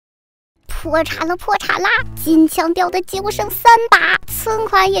破产了！金枪掉的就剩3把，存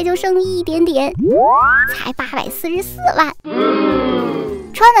款也就剩一点点，才844万。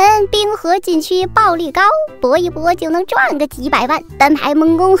传闻冰河禁区暴利高，搏一搏就能赚个几百万，单排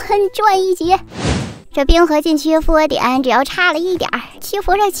猛攻狠赚一劫。这冰河禁区复活点只要差了一点，去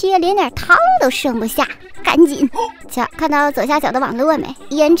辐射区连点汤都剩不下，赶紧！瞧，看到左下角的网络没？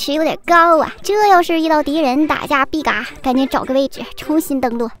延迟有点高啊，这要是遇到敌人打架必嘎，赶紧找个位置重新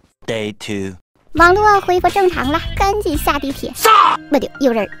登录。Day 2，网络恢复正常了，赶紧下地铁。不对，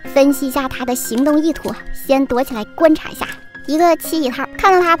有人分析一下他的行动意图，先躲起来观察一下。一个7一套，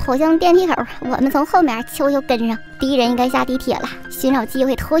看到他跑向电梯口，我们从后面悄悄跟上。敌人应该下地铁了，寻找机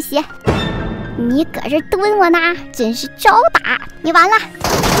会偷袭。你搁这蹲我呢，真是招打！你完了！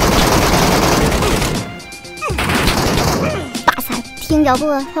大三听脚步，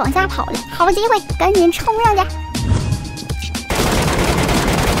他往下跑了，好机会，赶紧冲上去！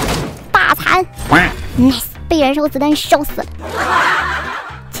大残 ，nice， 被燃烧子弹烧死了。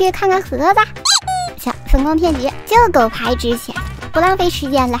去看看盒子。瞧，风光骗局就够排值钱，不浪费时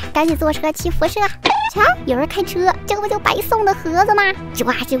间了，赶紧坐车去辐射。瞧，有人开车，这不就白送的盒子吗？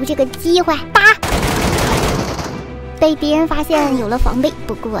抓住这个机会打！被敌人发现有了防备，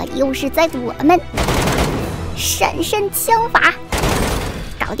不过优势在我们。闪身枪法，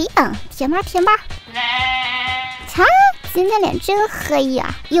搞定！甜包。瞧，今天脸真黑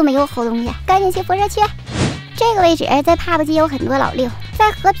呀，又没有好东西，赶紧去辐射区。这个位置在 PUBG 有很多老六，在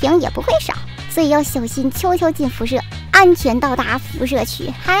和平也不会少。所以要小心，悄悄进辐射，安全到达辐射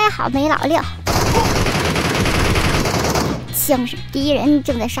区。还好没老六。枪声，敌人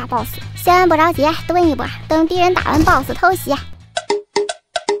正在杀 BOSS， 先不着急，蹲一波，等敌人打完 BOSS 偷袭。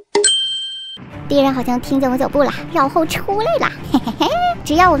敌人好像听见我脚步了，绕后出来了。嘿嘿嘿，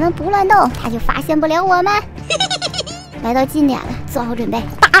只要我们不乱动，他就发现不了我们。来到近点了，做好准备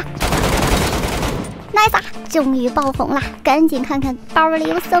打。nice， 终于爆红了，赶紧看看包里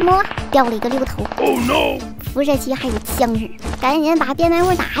有什么。掉了一个6头。Oh no！ 辐射区还有枪声，赶紧把变卖物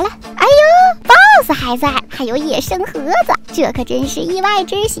拿了。哎呦 ，BOSS 还在，还有野生盒子，这可真是意外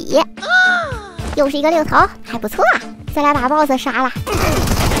之喜。又是一个6头，还不错。再来把 BOSS 杀了。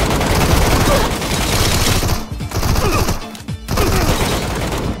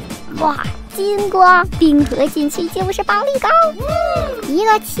哇！金光，冰河禁区就是暴利高。一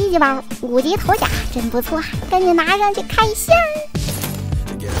个7级包，5级头甲，真不错，赶紧拿上去开箱。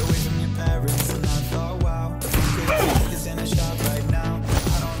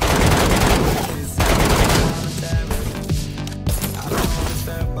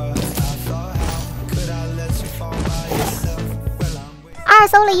二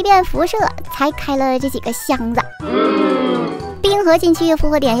搜了一遍辐射，才开了这几个箱子。冰河禁区复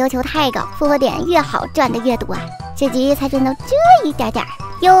活点要求太高，复活点越好赚的越多。这局才赚到这一点点，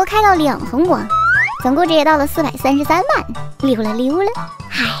又开到2红光，总估值也到了433万，溜了。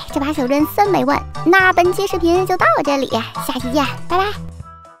嗨，这把小赚300万。那本期视频就到这里，下期见，拜拜。